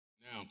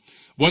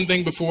One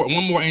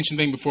more ancient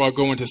thing before I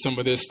go into some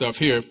of this stuff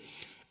here.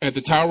 At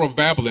the Tower of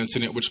Babel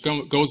incident, which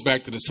goes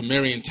back to the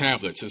Sumerian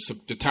tablets.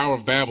 The Tower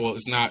of Babel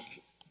is not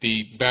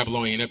the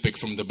Babylonian epic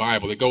from the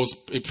Bible. It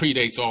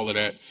predates all of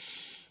that.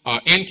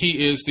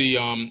 Enki is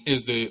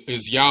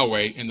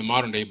Yahweh in the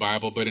modern day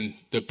Bible, but in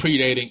the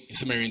predating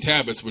Sumerian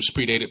tablets, which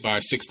predated by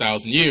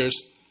 6,000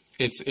 years,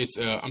 it's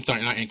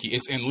not Enki,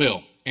 it's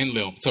Enlil.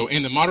 So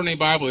in the modern day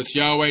Bible, it's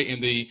Yahweh.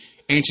 In the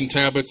ancient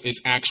tablets, it's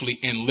actually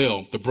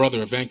Enlil, the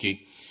brother of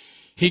Enki.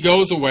 He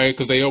goes away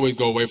because they always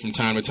go away from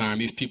time to time.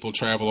 These people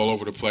travel all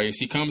over the place.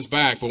 He comes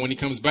back, but when he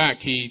comes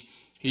back,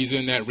 he's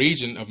in that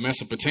region of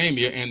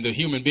Mesopotamia, and the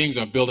human beings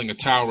are building a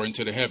tower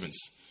into the heavens.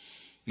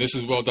 This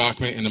is well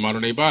documented in the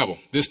modern day Bible.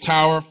 This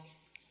tower,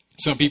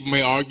 some people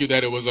may argue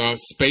that it was a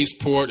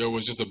spaceport, or it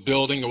was just a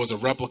building, it was a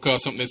replica,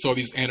 something they saw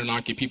these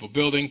Anunnaki people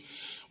building.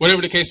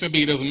 Whatever the case may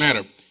be, it doesn't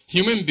matter.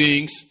 Human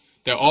beings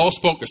that all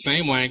spoke the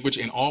same language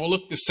and all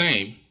looked the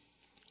same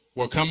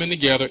were coming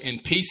together in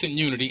peace and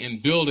unity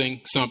and building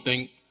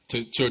something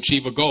to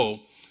achieve a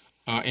goal,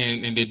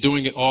 and they're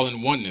doing it all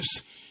in oneness.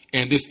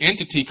 And this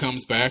entity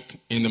comes back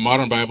in the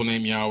modern Bible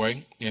named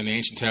Yahweh, in the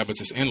ancient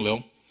tablets it's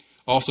Enlil,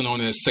 also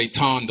known as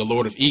Satan, the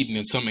Lord of Eden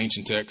in some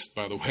ancient texts,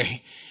 by the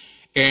way.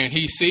 And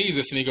he sees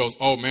this and he goes,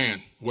 oh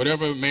man,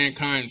 whatever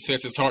mankind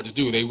sets its heart to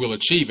do, they will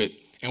achieve it.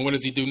 And what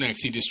does he do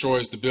next? He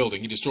destroys the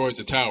building. He destroys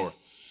the tower.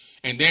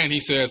 And then he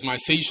says, my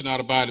seed shall not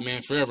abide in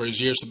man forever. His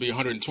years shall be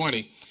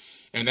 120.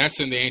 And that's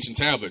in the ancient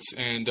tablets.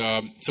 And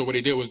so what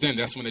he did was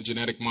that's when the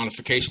genetic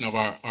modification of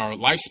our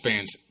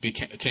lifespans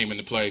came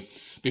into play.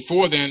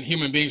 Before then,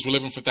 human beings were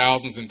living for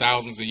thousands and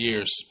thousands of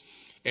years.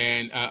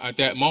 And at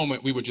that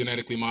moment, we were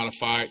genetically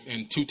modified,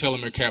 and 2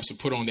 telomere caps were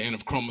put on the end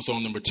of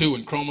chromosome number 2.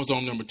 And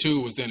chromosome number 2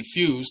 was then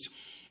fused.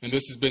 And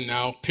this has been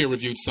now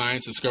peer-reviewed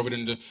science, discovered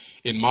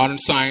in modern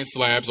science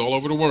labs all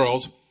over the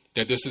world,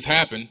 that this has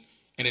happened.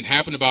 And it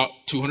happened about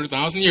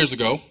 200,000 years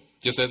ago,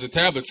 just as the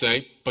tablets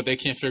say, but they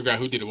can't figure out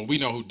who did it. Well, we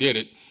know who did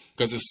it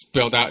because it's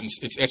spelled out and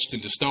it's etched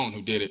into stone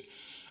who did it.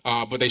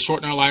 But they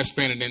shortened our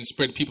lifespan and then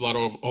spread people out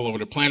all over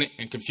the planet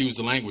and confused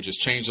the languages,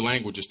 changed the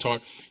languages,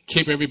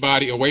 keep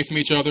everybody away from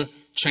each other,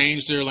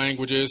 change their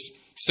languages,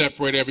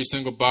 separate every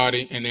single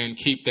body, and then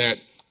keep that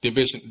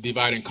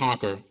divide and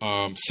conquer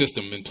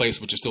system in place,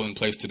 which is still in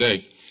place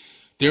today.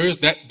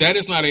 That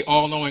is not an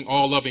all-knowing,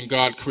 all-loving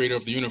God, creator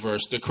of the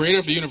universe. The creator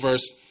of the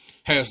universe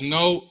has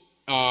no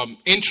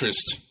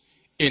interest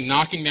in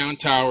knocking down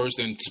towers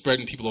and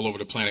spreading people all over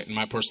the planet, in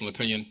my personal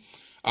opinion.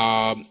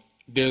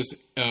 There's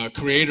a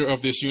creator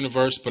of this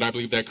universe, but I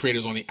believe that creator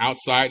is on the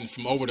outside. And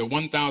from over the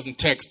 1,000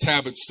 texts,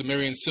 tablets,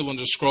 Sumerian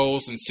cylinder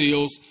scrolls, and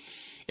seals,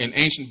 and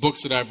ancient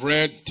books that I've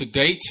read to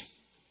date,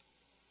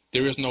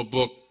 there is no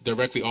book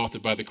directly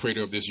authored by the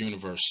creator of this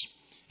universe.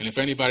 And if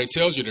anybody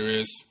tells you there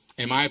is,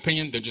 in my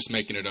opinion, they're just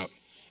making it up.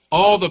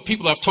 All the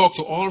people I've talked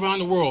to all around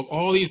the world,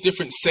 all these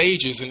different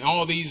sages and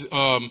all these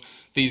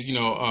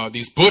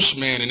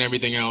bushmen and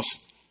everything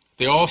else,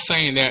 they're all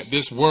saying that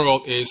this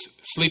world is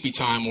sleepy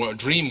time or a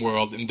dream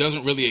world and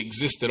doesn't really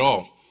exist at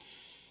all.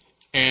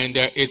 And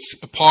that it's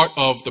a part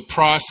of the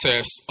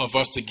process of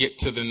us to get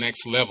to the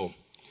next level.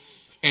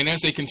 And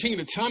as they continue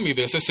to tell me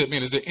this, I said,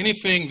 man, is there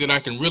anything that I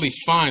can really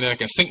find that I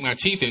can sink my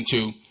teeth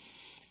into?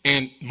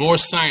 And more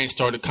science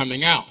started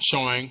coming out,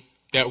 showing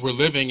that we're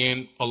living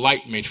in a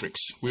light matrix.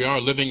 We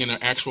are living in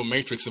an actual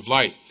matrix of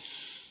light.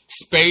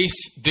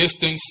 Space,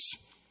 distance,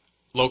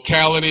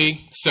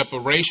 locality,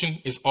 separation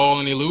is all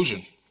an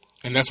illusion.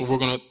 And that's what we're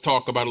going to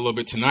talk about a little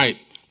bit tonight,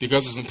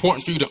 because it's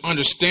important for you to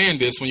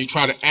understand this when you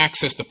try to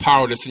access the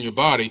power that's in your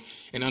body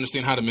and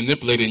understand how to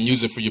manipulate it and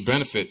use it for your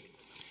benefit.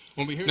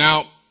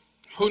 Now,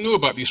 who knew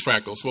about these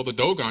fractals? Well, the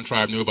Dogon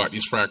tribe knew about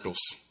these fractals.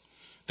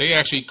 They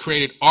actually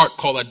created art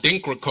called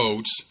Adinkra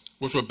codes,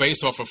 which were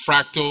based off of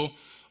fractal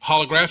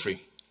holography.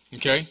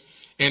 Okay,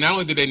 and not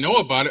only did they know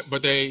about it,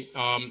 but they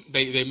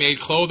made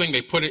clothing.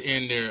 They put it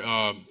in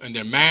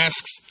their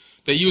masks.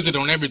 They use it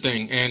on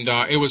everything. And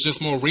it was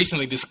just more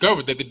recently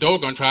discovered that the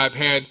Dogon tribe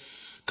had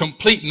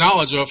complete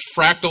knowledge of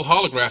fractal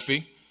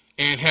holography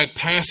and had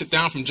passed it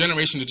down from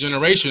generation to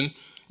generation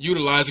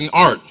utilizing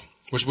art,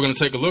 which we're going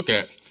to take a look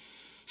at.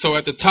 So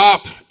at the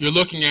top, you're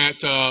looking at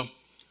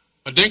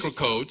Adinkra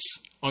codes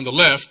on the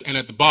left and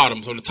at the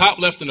bottom. So the top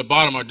left and the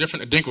bottom are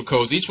different Adinkra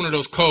codes. Each one of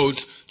those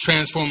codes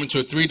transform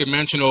into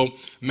three-dimensional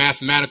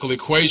mathematical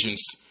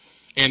equations.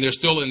 And they're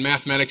still in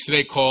mathematics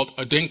today called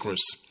Adinkras.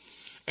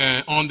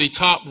 On the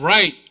top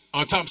right,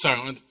 on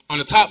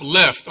the top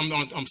left,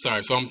 I'm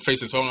sorry, so I'm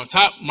facing, so on the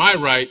top, my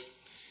right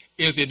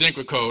is the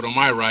Adinkra code on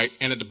my right,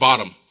 and at the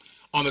bottom.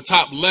 On the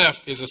top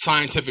left is a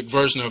scientific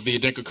version of the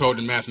Adinkra code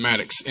in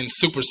mathematics in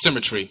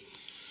supersymmetry.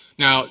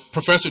 Now,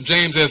 Professor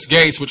James S.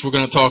 Gates, which we're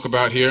going to talk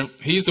about here,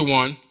 he's the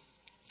one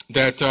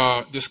that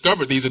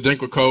discovered these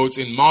Adinkra codes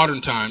in modern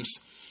times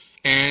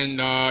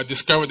and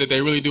discovered that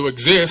they really do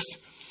exist.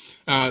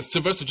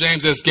 Professor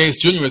James S.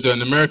 Gates, Jr. is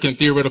an American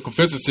theoretical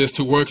physicist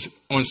who works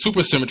on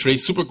supersymmetry,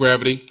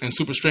 supergravity, and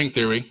superstring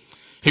theory.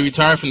 He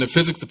retired from the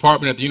physics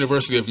department at the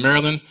University of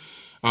Maryland,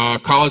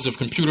 College of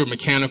Computer,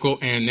 Mechanical,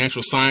 and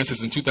Natural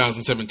Sciences in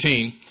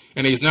 2017.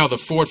 and he is now the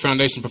Ford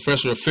Foundation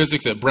Professor of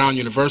Physics at Brown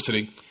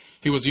University.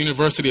 He was the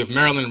University of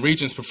Maryland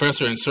Regents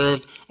Professor and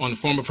served on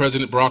former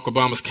President Barack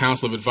Obama's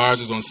Council of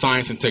Advisors on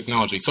Science and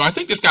Technology. So I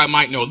think this guy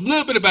might know a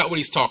little bit about what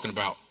he's talking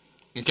about.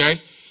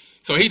 Okay?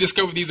 So he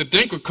discovered these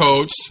Adinkra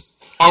codes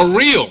are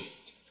real.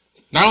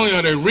 Not only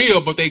are they real,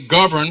 but they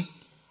govern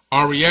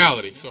our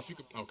reality. So if you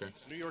could, okay.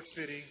 New York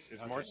City is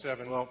March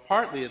 7th. Well,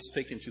 partly it's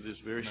taken to these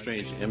very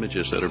strange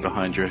images that are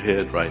behind your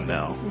head right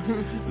now.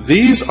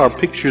 These are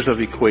pictures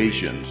of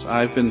equations.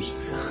 I've been,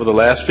 for the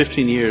last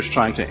 15 years,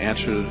 trying to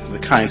answer the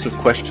kinds of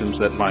questions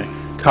that my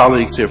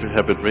colleagues here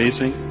have been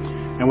raising.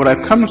 And what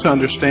I've come to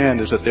understand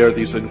is that there are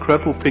these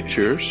incredible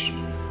pictures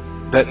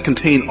that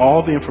contain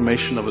all the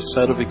information of a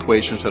set of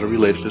equations that are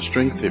related to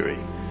string theory.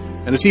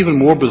 And it's even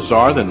more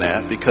bizarre than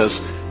that, because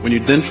when you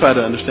then try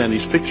to understand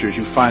these pictures,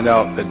 you find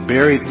out that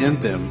buried in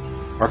them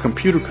are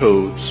computer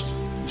codes,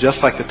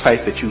 just like the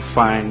type that you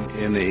find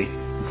in a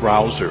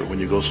browser when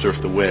you go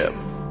surf the web.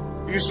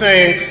 You're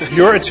saying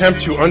your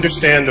attempt to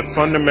understand the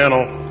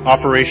fundamental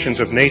operations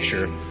of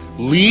nature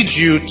leads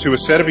you to a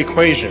set of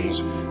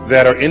equations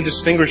that are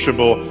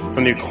indistinguishable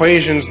from the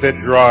equations that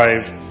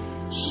drive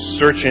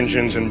search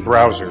engines and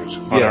browsers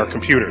on our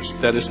computers.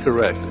 That is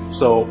correct.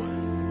 So,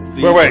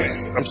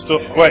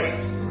 wait.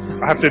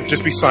 I have to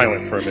just be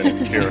silent for a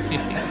minute here.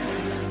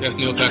 That's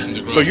Neil Tyson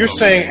DeGrasse. So you're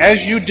saying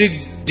as you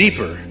dig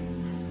deeper,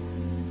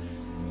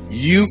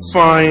 you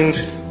find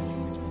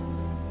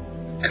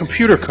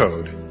computer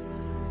code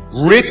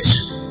writ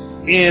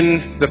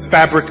in the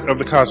fabric of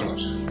the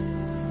cosmos.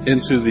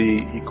 Into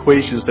the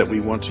equations that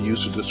we want to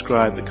use to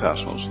describe the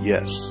cosmos,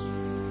 yes.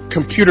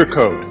 Computer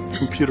code.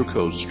 Computer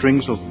code,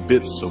 strings of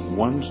bits of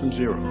ones and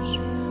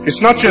zeros.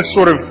 It's not just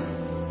sort of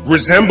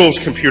resembles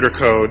computer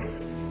code.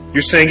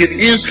 You're saying it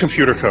is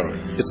computer code.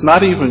 It's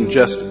not even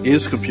just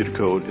is computer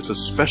code. It's a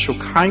special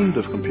kind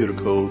of computer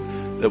code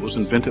that was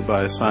invented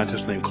by a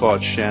scientist named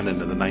Claude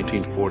Shannon in the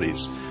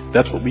 1940s.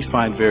 That's what we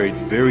find very,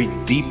 very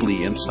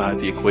deeply inside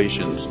the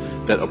equations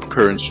that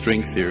occur in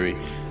string theory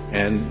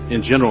and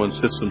in general in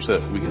systems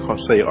that we can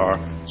say are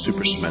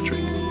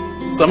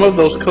supersymmetric. Some of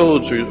those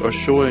codes are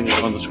showing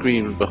on the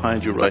screen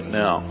behind you right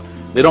now.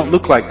 They don't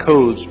look like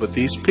codes, but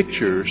these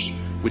pictures,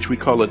 which we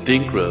call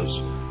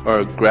Adinkras,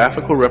 are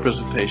graphical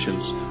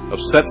representations of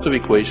sets of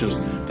equations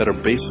that are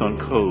based on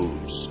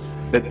codes.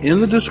 That in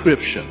the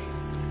description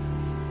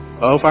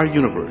of our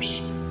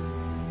universe,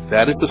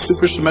 that is a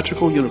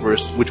supersymmetrical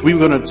universe, which we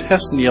were going to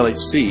test in the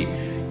LHC.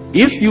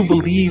 If you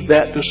believe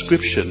that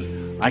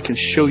description, I can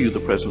show you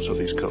the presence of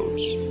these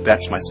codes.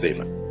 That's my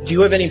statement. Do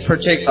you have any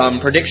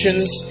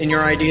predictions in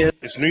your idea?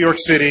 It's New York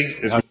City.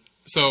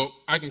 So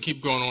I can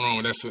keep going on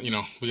with that. You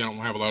know, we don't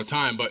have a lot of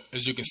time, but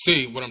as you can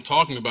see, what I'm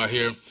talking about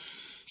here.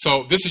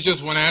 So this is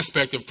just one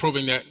aspect of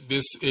proving that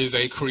this is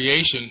a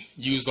creation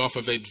used off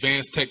of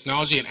advanced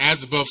technology, and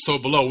as above, so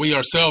below. We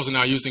ourselves are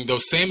now using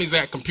those same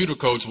exact computer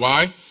codes.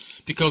 Why?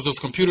 Because those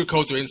computer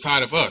codes are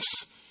inside of us,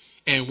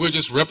 and we're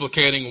just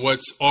replicating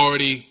what's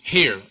already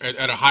here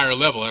at a higher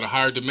level, at a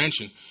higher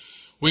dimension.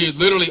 We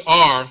literally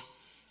are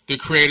the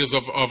creators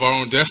of our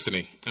own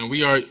destiny, and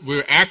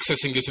we're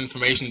accessing this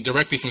information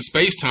directly from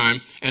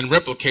space-time and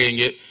replicating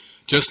it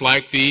just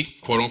like the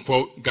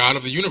quote-unquote God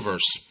of the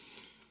universe.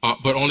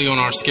 But only on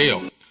our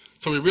scale.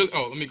 So we really,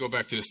 let me go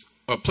back to this.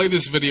 Play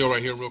this video right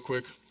here real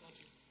quick.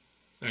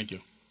 Thank you.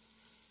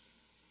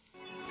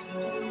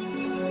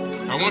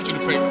 I want you to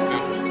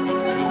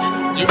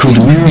pay. Could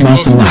mere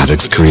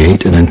mathematics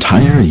create an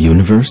entire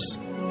universe?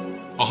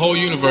 A whole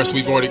universe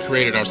we've already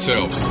created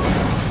ourselves.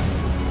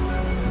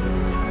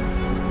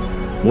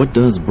 What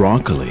does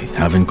broccoli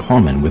have in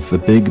common with the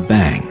Big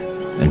Bang?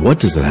 And what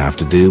does it have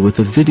to do with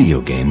a video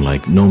game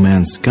like No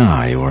Man's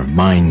Sky or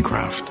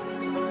Minecraft?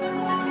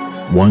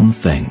 One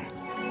thing.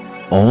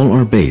 All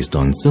are based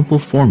on simple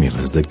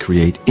formulas that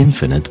create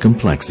infinite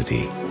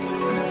complexity.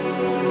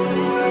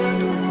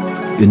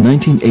 In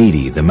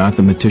 1980, the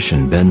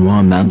mathematician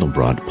Benoit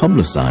Mandelbrot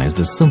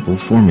publicized a simple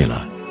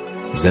formula.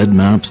 Z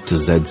maps to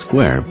Z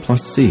squared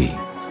plus C.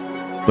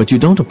 But you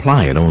don't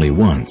apply it only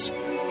once.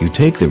 You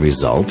take the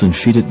result and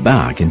feed it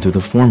back into the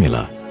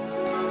formula.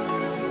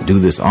 Do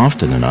this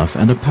often enough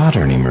and a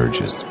pattern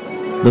emerges,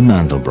 the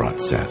Mandelbrot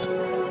set.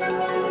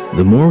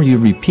 The more you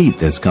repeat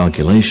this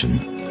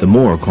calculation, the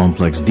more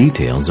complex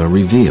details are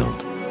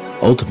revealed.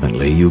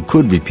 Ultimately, you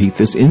could repeat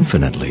this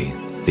infinitely,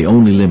 the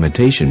only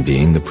limitation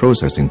being the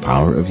processing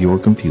power of your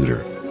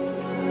computer.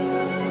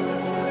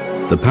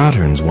 The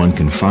patterns one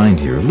can find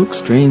here look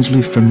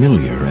strangely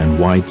familiar and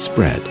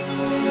widespread.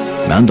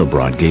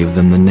 Mandelbrot gave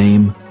them the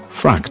name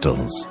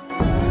fractals.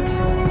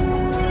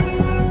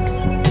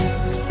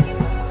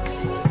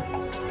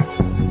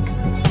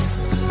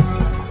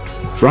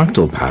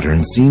 Fractal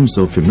patterns seem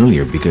so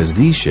familiar because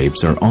these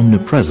shapes are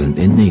omnipresent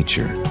in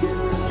nature.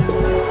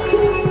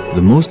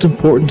 The most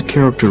important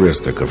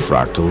characteristic of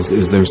fractals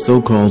is their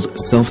so-called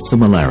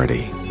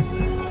self-similarity.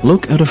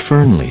 Look at a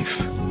fern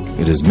leaf.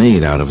 It is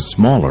made out of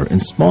smaller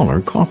and smaller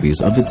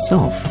copies of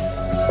itself.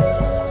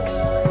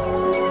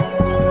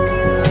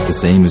 The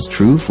same is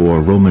true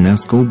for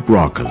Romanesco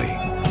broccoli.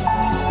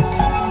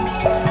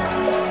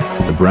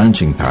 The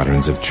branching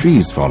patterns of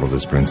trees follow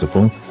this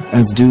principle,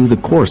 as do the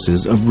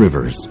courses of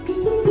rivers.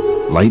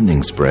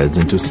 Lightning spreads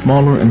into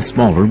smaller and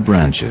smaller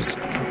branches,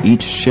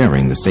 each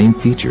sharing the same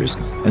features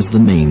as the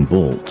main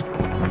bolt.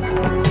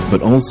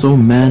 But also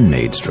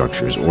man-made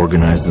structures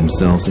organize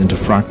themselves into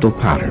fractal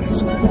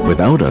patterns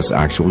without us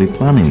actually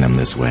planning them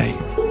this way.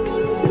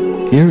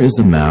 Here is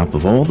a map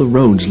of all the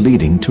roads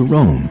leading to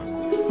Rome,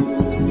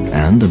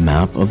 and a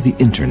map of the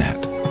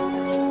Internet.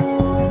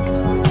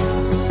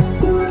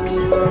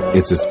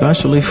 It's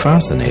especially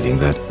fascinating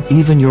that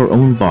even your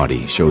own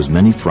body shows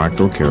many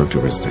fractal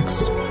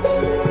characteristics.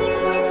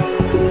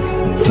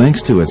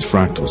 Thanks to its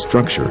fractal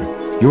structure,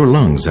 your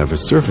lungs have a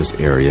surface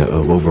area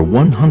of over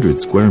 100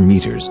 square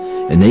meters,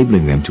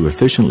 enabling them to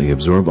efficiently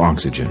absorb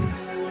oxygen.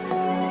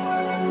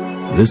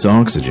 This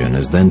oxygen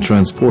is then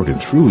transported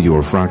through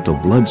your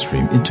fractal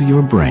bloodstream into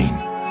your brain,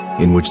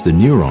 in which the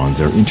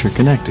neurons are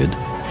interconnected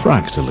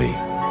fractally.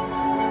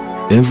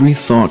 Every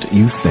thought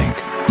you think,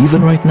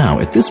 even right now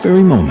at this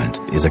very moment,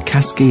 is a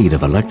cascade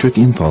of electric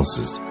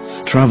impulses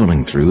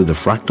traveling through the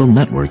fractal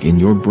network in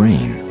your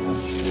brain.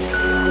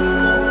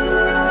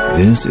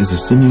 This is a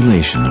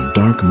simulation of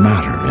dark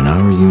matter in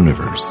our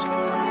universe.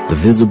 The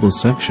visible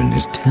section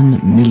is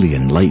 10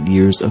 million light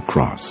years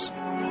across.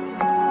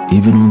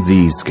 Even on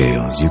these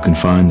scales, you can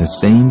find the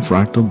same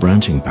fractal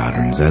branching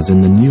patterns as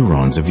in the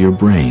neurons of your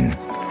brain,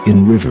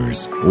 in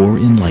rivers, or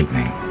in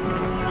lightning.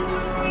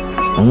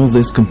 All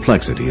this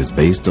complexity is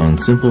based on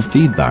simple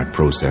feedback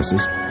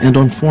processes and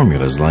on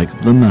formulas like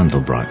the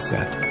Mandelbrot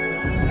set.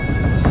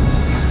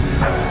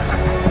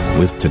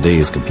 With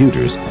today's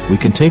computers, we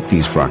can take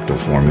these fractal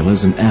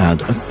formulas and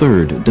add a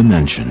third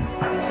dimension.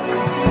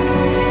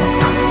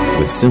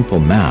 With simple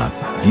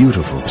math,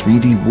 beautiful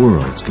 3D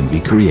worlds can be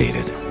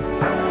created.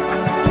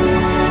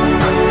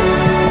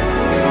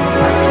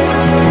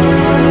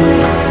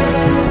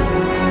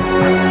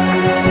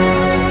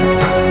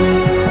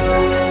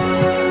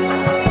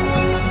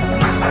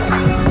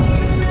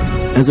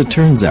 As it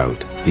turns out,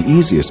 the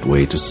easiest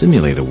way to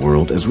simulate a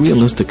world as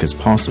realistic as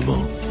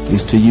possible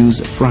is to use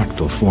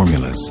fractal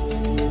formulas.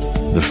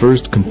 The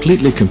first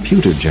completely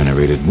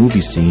computer-generated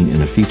movie scene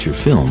in a feature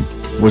film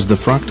was the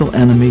fractal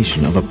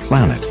animation of a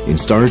planet in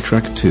Star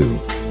Trek II,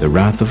 The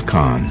Wrath of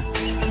Khan.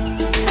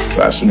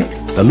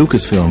 Fascinating. The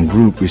Lucasfilm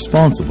group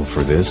responsible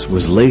for this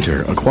was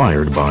later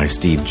acquired by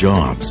Steve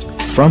Jobs.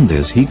 From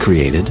this, he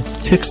created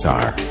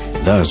Pixar,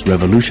 thus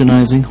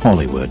revolutionizing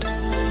Hollywood.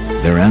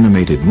 Their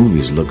animated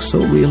movies look so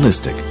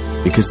realistic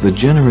because the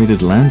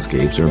generated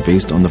landscapes are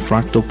based on the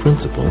fractal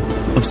principle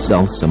of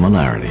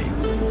self-similarity.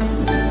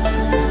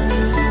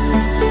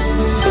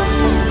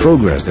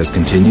 Progress has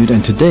continued,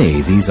 and today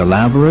these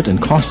elaborate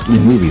and costly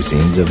movie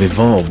scenes have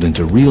evolved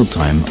into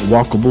real-time,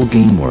 walkable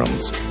game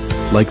worlds,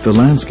 like the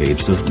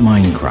landscapes of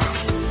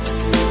Minecraft.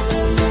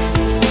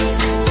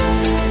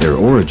 Their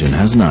origin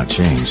has not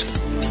changed.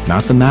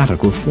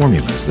 Mathematical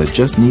formulas that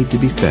just need to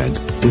be fed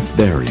with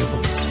variables.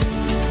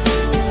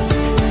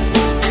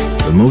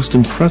 The most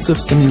impressive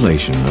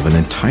simulation of an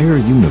entire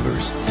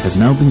universe has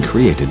now been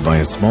created by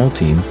a small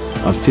team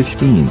of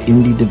 15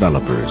 indie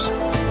developers.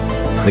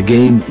 The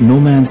game No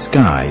Man's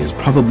Sky is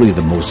probably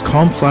the most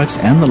complex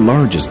and the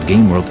largest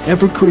game world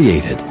ever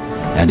created,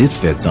 and it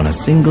fits on a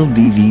single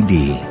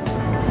DVD.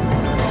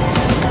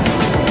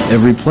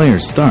 Every player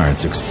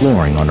starts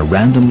exploring on a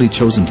randomly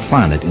chosen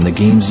planet in the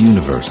game's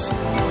universe.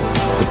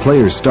 The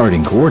player's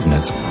starting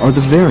coordinates are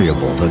the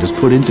variable that is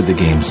put into the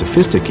game's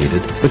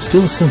sophisticated but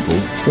still simple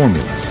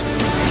formulas.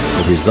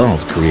 The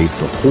result creates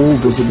the whole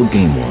visible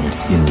game world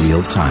in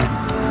real time.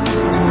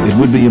 It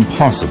would be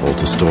impossible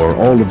to store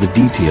all of the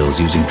details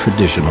using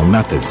traditional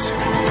methods.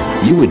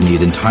 You would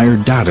need entire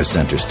data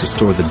centers to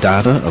store the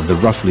data of the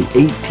roughly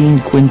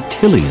 18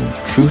 quintillion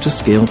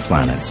true-to-scale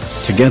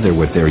planets, together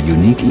with their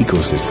unique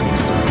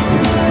ecosystems.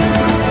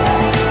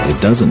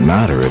 It doesn't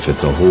matter if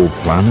it's a whole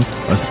planet,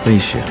 a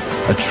spaceship,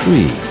 a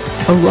tree,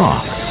 a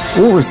rock,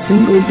 or a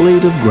single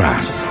blade of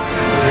grass.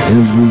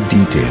 Every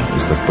detail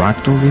is the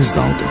fractal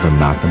result of a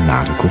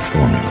mathematical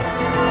formula.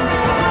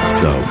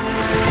 So,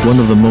 one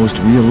of the most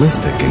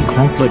realistic and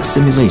complex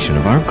simulation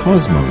of our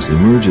cosmos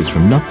emerges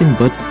from nothing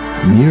but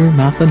mere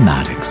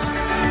mathematics.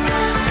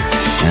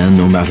 And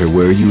no matter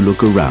where you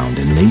look around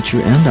in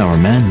nature and our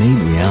man-made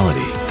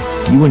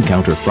reality, you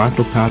encounter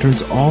fractal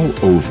patterns all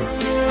over.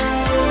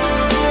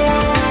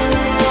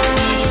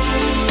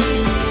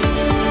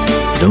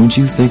 Don't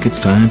you think it's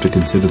time to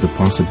consider the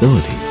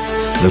possibility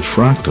that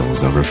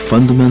fractals are a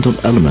fundamental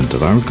element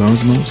of our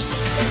cosmos?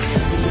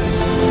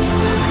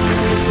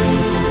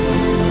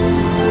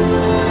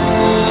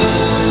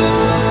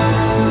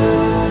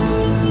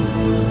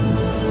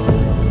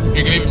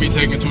 It can even be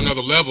taken to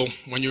another level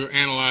when you're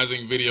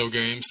analyzing video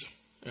games.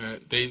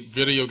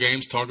 Video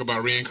games talk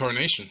about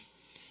reincarnation.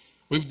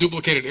 We've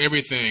duplicated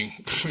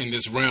everything in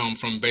this realm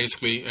from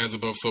basically as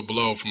above, so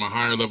below, from a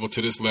higher level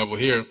to this level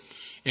here.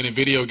 In a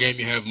video game,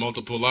 you have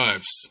multiple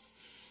lives.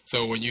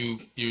 So when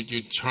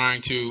you're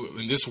trying to,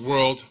 in this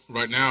world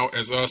right now,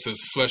 as us, as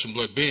flesh and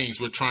blood beings,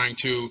 we're trying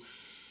to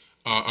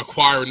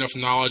acquire enough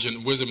knowledge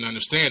and wisdom and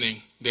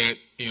understanding that,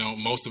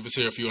 most of us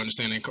here, if you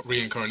understand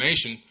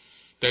reincarnation,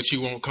 that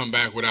you won't come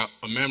back without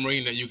a memory,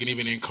 and that you can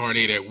even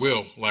incarnate at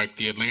will, like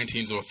the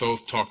Atlanteans or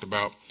Thoth talked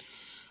about.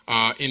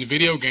 In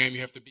video game,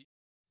 you have to be...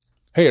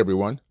 Hey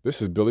everyone,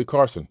 this is Billy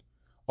Carson,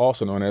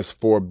 also known as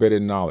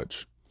Forbidden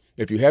Knowledge.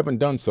 If you haven't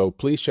done so,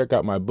 please check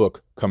out my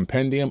book,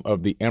 Compendium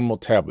of the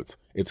Emerald Tablets.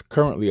 It's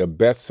currently a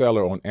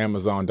bestseller on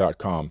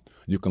Amazon.com.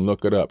 You can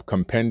look it up,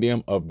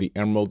 Compendium of the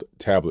Emerald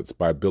Tablets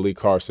by Billy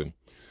Carson.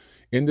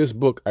 In this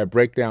book, I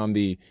break down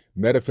the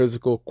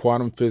metaphysical,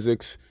 quantum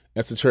physics,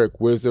 esoteric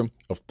wisdom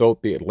of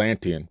Thoth the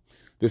Atlantean.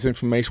 This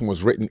information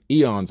was written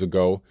eons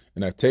ago,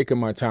 and I've taken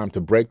my time to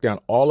break down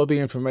all of the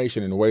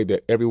information in a way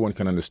that everyone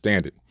can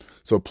understand it.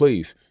 So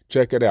please,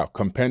 check it out,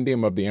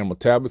 Compendium of the Emerald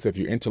Tablets. If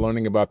you're into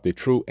learning about the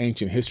true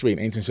ancient history and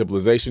ancient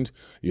civilizations,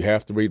 you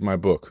have to read my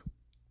book.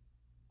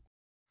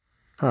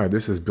 Hi,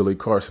 this is Billy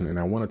Carson, and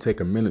I want to take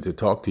a minute to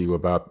talk to you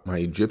about my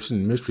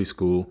Egyptian mystery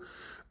school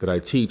that I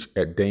teach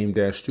at Dame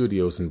Dash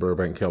Studios in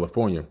Burbank,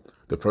 California.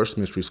 The first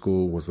mystery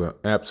school was an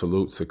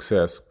absolute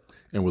success,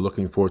 and we're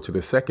looking forward to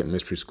the second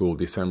mystery school,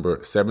 December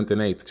 7th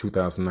and 8th,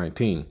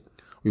 2019.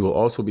 We will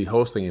also be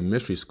hosting a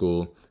mystery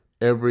school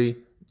every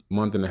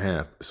month and a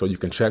half, so you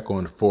can check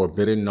on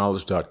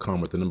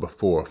forbiddenknowledge.com with the number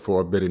 4,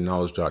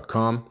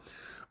 forbiddenknowledge.com,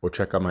 or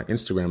check out my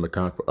Instagram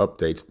account for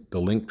updates. The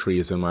link tree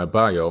is in my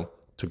bio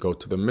to go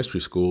to the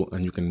mystery school,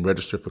 and you can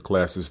register for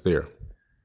classes there.